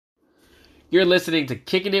You're listening to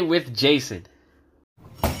Kicking It with Jason.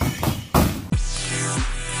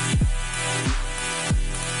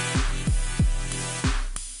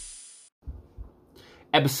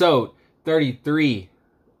 Episode 33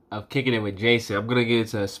 of Kicking It with Jason. I'm going to get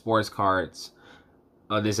into sports cards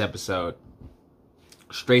on this episode.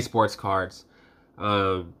 Straight sports cards.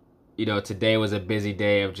 Today was a busy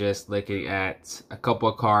day of just looking at a couple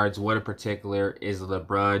of cards. One in particular is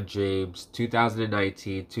LeBron James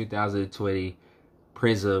 2019-2020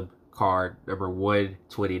 Prism card number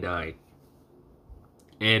 129.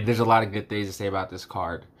 And there's a lot of good things to say about this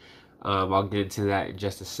card. I'll get into that in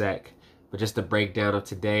just a sec. But just a breakdown of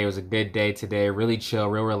today. It was a good day today. Really chill,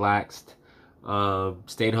 real relaxed.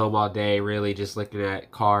 Stayed home all day, really just looking at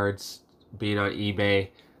cards, being on eBay,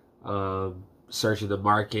 searching the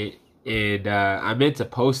market. And I meant to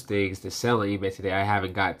post things to sell on eBay today. I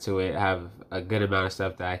haven't got to it. I have a good amount of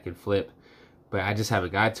stuff that I can flip, but I just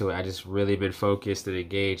haven't got to it. I just really been focused and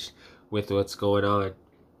engaged with what's going on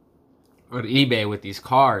eBay with these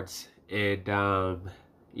cards. And,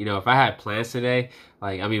 if I had plans today,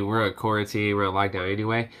 we're on quarantine, we're on lockdown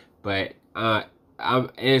anyway, but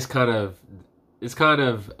it's kind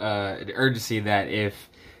of an urgency that if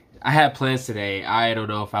I had plans today, I don't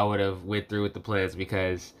know if I would have went through with the plans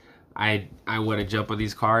because I want to jump on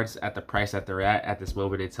these cards at the price that they're at this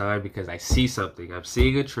moment in time because I see something. I'm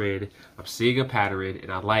seeing a trend. I'm seeing a pattern, and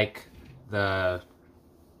I like the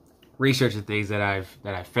research and things that I've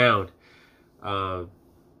found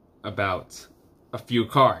about a few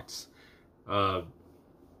cards. So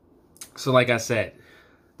like I said,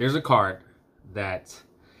 there's a card that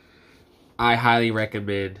I highly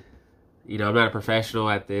recommend. I'm not a professional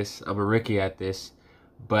at this. I'm a rookie at this,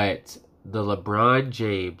 but the LeBron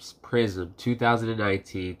James Prism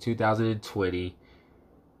 2019-2020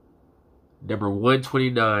 number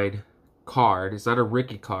 129 card. It's not a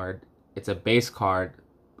rookie card. It's a base card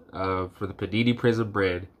for the Panini Prism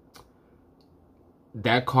brand.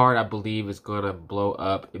 That card, I believe, is going to blow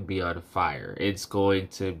up and be on fire. It's going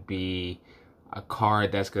to be a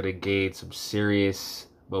card that's going to gain some serious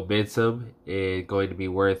momentum and going to be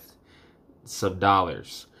worth some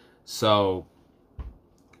dollars. So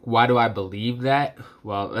why do I believe that?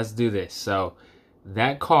 Well, let's do this. So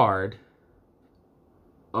that card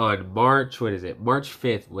on March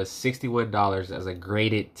 5th was $61 as a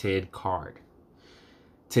graded 10 card.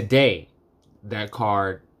 Today, that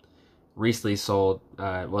card recently sold,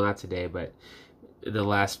 not today, but in the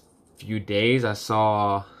last few days, I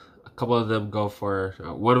saw a couple of them go for,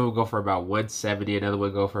 one of them go for about $170, another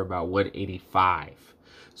one go for about $185.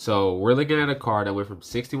 So we're looking at a card that went from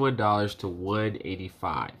 $61 to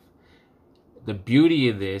 $185. The beauty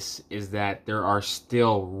of this is that there are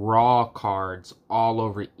still raw cards all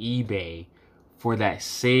over eBay for that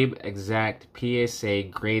same exact PSA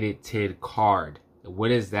graded 10 card. And what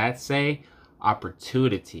does that say?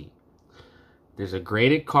 Opportunity. There's a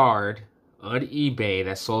graded card on eBay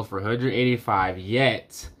that sold for $185,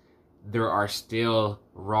 yet there are still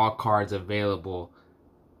raw cards available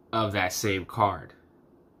of that same card.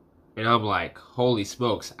 And I'm like, holy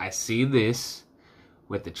smokes, I seen this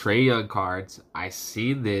with the Trae Young cards. I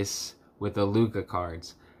seen this with the Luka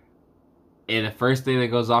cards. And the first thing that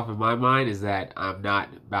goes off in my mind is that I'm not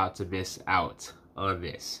about to miss out on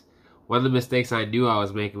this. One of the mistakes I knew I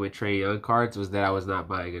was making with Trae Young cards was that I was not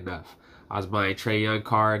buying enough. I was buying Trae Young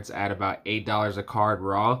cards at about $8 a card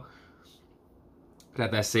raw. But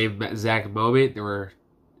at that same exact moment, there were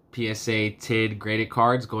PSA 10 graded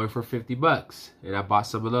cards going for $50. And I bought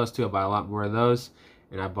some of those too. I bought a lot more of those.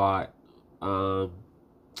 And I bought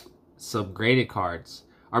some graded cards.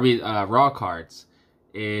 Raw cards.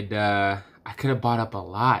 And I could have bought up a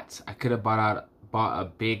lot. I could have bought a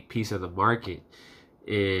big piece of the market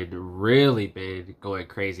and really been going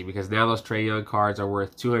crazy because now those Trae Young cards are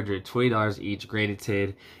worth $220 each, graded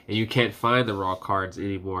 10, and you can't find the raw cards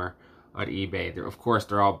anymore on eBay. Of course,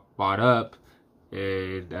 they're all bought up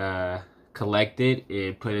and collected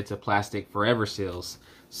and put into plastic forever seals.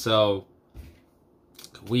 So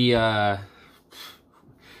we, if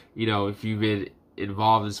you've been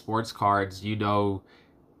involved in sports cards,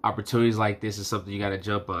 opportunities like this is something you got to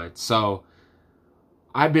jump on. So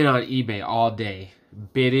I've been on eBay all day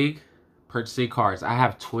bidding, purchasing cards. I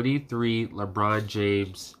have 23 LeBron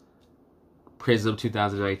James Prism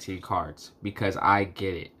 2019 cards because I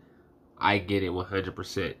get it. I get it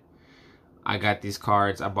 100%. I got these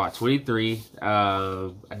cards. I bought 23.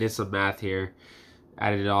 I did some math here.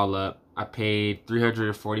 Added it all up. I paid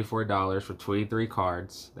 $344 for 23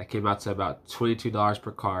 cards. That came out to about $22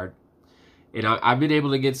 per card. And I've been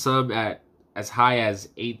able to get some at as high as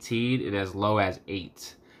 18 and as low as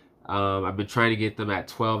 8. I've been trying to get them at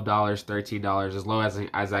 $12, $13, as low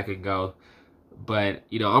as I can go. But,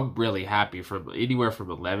 you know, I'm really happy from anywhere from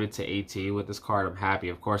 11 to 18 with this card. I'm happy.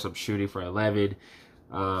 Of course, I'm shooting for 11.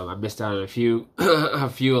 I missed out on a few a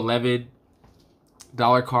few $11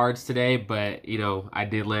 cards today, but, you know, I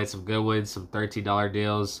did land some good ones, some $13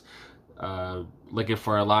 deals. Looking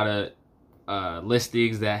for a lot of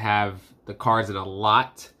listings that have the cards in a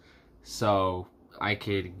lot, so I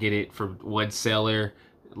could get it from one seller,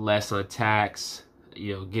 less on tax,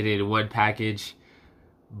 you know, get it in one package.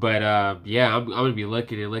 But yeah, I'm gonna be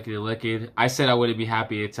looking and looking and looking. I said I wouldn't be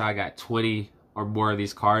happy until I got 20 or more of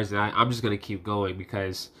these cards, and I'm just gonna keep going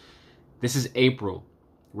because this is April.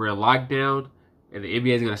 We're in lockdown, and the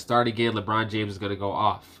NBA is gonna start again. LeBron James is gonna go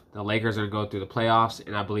off. The Lakers are gonna go through the playoffs,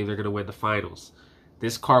 and I believe they're gonna win the finals.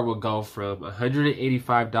 This card will go from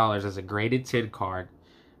 $185 as a graded 10 card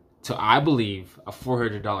to, I believe, a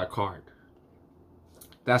 $400 card.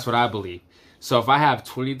 That's what I believe. So if I have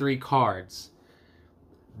 23 cards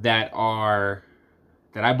that I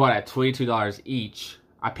bought at $22 each,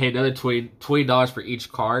 I pay another $20 for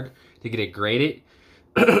each card to get it graded.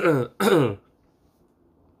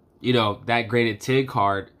 You know, that graded 10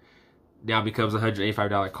 card now becomes a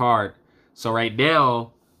 $185 card. So right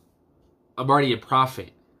now, I'm already in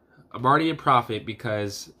profit. I'm already in profit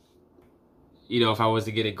because, you know, if I was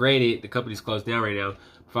to get it graded, the company's closed down right now.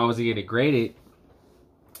 If I was to get it graded,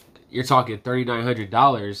 you're talking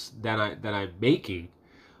 $3,900 that I'm making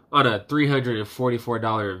on a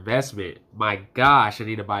 $344 investment. My gosh, I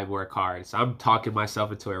need to buy more cards. I'm talking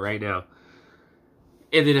myself into it right now.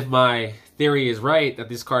 And then if my theory is right that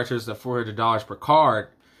this card turns to $400 per card,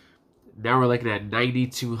 now we're looking at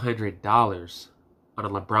 $9,200 on a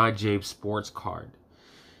LeBron James sports card.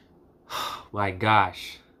 My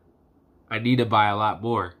gosh, I need to buy a lot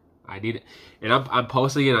more. I need it, and I'm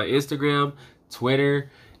posting it on Instagram, Twitter,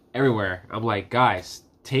 everywhere. I'm like, guys,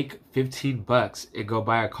 take $15 and go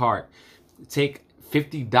buy a card. Take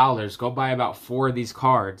 $50, go buy about 4 of these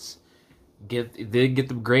cards. Get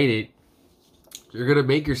them graded. You're gonna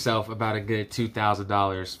make yourself about a good $2,000,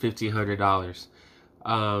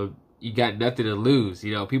 $1,500. You got nothing to lose.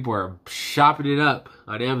 You know, people are shopping it up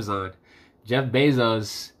on Amazon. Jeff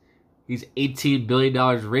Bezos, he's $18 billion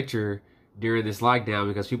richer during this lockdown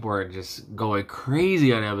because people are just going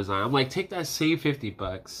crazy on Amazon. I'm like, take that same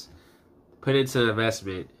 $50, put it into an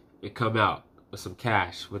investment, and come out with some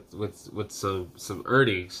cash, with some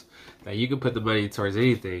earnings that you can put the money towards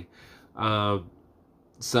anything.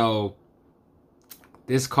 So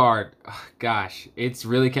this card, gosh, it's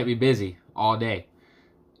really kept me busy all day.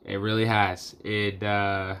 It really has. And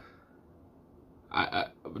not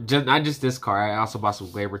just this card. I also bought some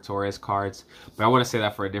Gleyber Torres cards, but I want to say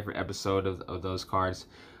that for a different episode of those cards.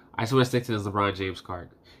 I just want to stick to this LeBron James card.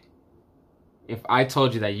 If I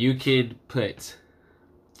told you that you could put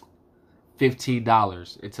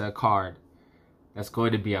 $15 into a card that's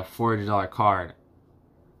going to be a $400 card,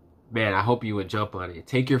 man, I hope you would jump on it.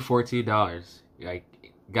 Take your $14. Like,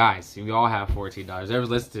 guys, we all have $14. Whoever's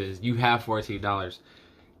listening to this, you have $14.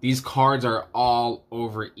 These cards are all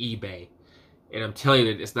over eBay. And I'm telling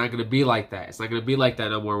you, it's not going to be like that. It's not going to be like that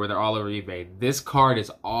no more where they're all over eBay. This card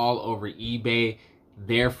is all over eBay,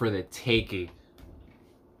 there for the taking.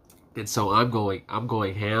 And so I'm going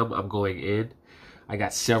ham. I'm going in. I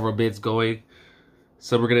got several bids going.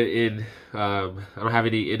 Some are going to end. I don't have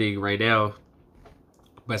any ending right now.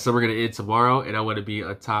 But some are going to end tomorrow. And I want to be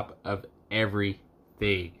on top of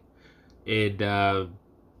everything. And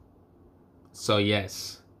so,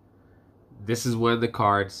 yes. This is one of the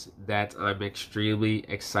cards that I'm extremely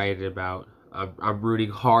excited about. I'm rooting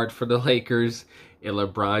hard for the Lakers and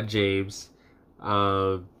LeBron James.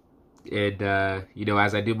 You know,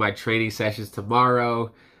 as I do my training sessions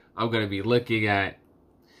tomorrow, I'm going to be looking at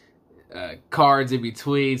cards in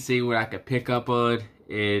between, seeing what I can pick up on.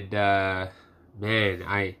 And,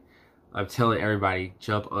 man, I'm telling everybody,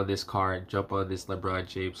 jump on this card. Jump on this LeBron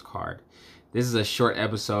James card. This is a short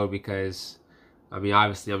episode because, I mean,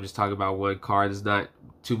 obviously, I'm just talking about one card. There's not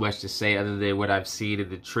too much to say other than what I've seen in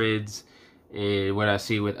the trends and what I've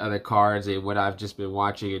seen with other cards and what I've just been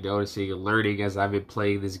watching and noticing and learning as I've been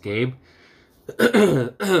playing this game.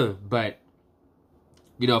 But,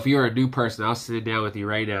 you know, if you're a new person, I'll sit down with you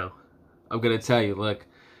right now. I'm going to tell you, look,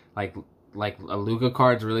 like a Luka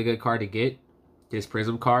card's a really good card to get, his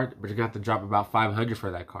Prism card, but you're going to have to drop about $500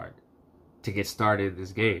 for that card to get started in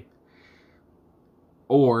this game.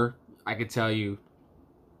 Or I could tell you,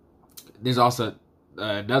 there's also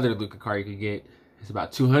another Luka card you can get. It's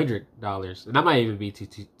about $200, and that might even be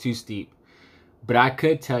too steep. But I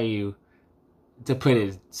could tell you to put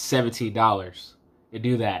in $17 and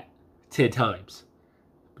do that 10 times.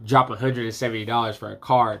 drop $170 for a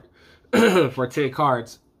card for 10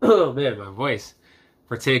 cards. Oh man, my voice.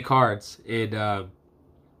 For 10 cards, and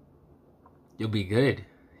you'll be good.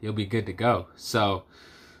 You'll be good to go. So,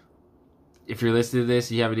 if you're listening to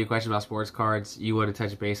this, you have any questions about sports cards, you want to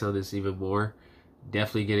touch base on this even more,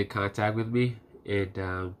 definitely get in contact with me,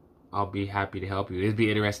 and I'll be happy to help you. It'd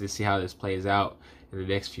be interesting to see how this plays out in the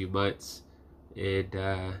next few months, and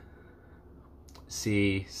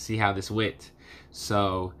see how this went.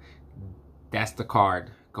 So that's the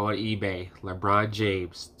card. Go on eBay. LeBron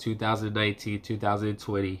James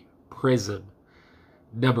 2019-2020 Prism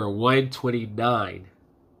number 129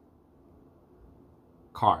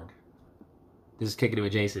 card. This is Kicking It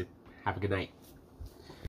with Jason. Have a good night.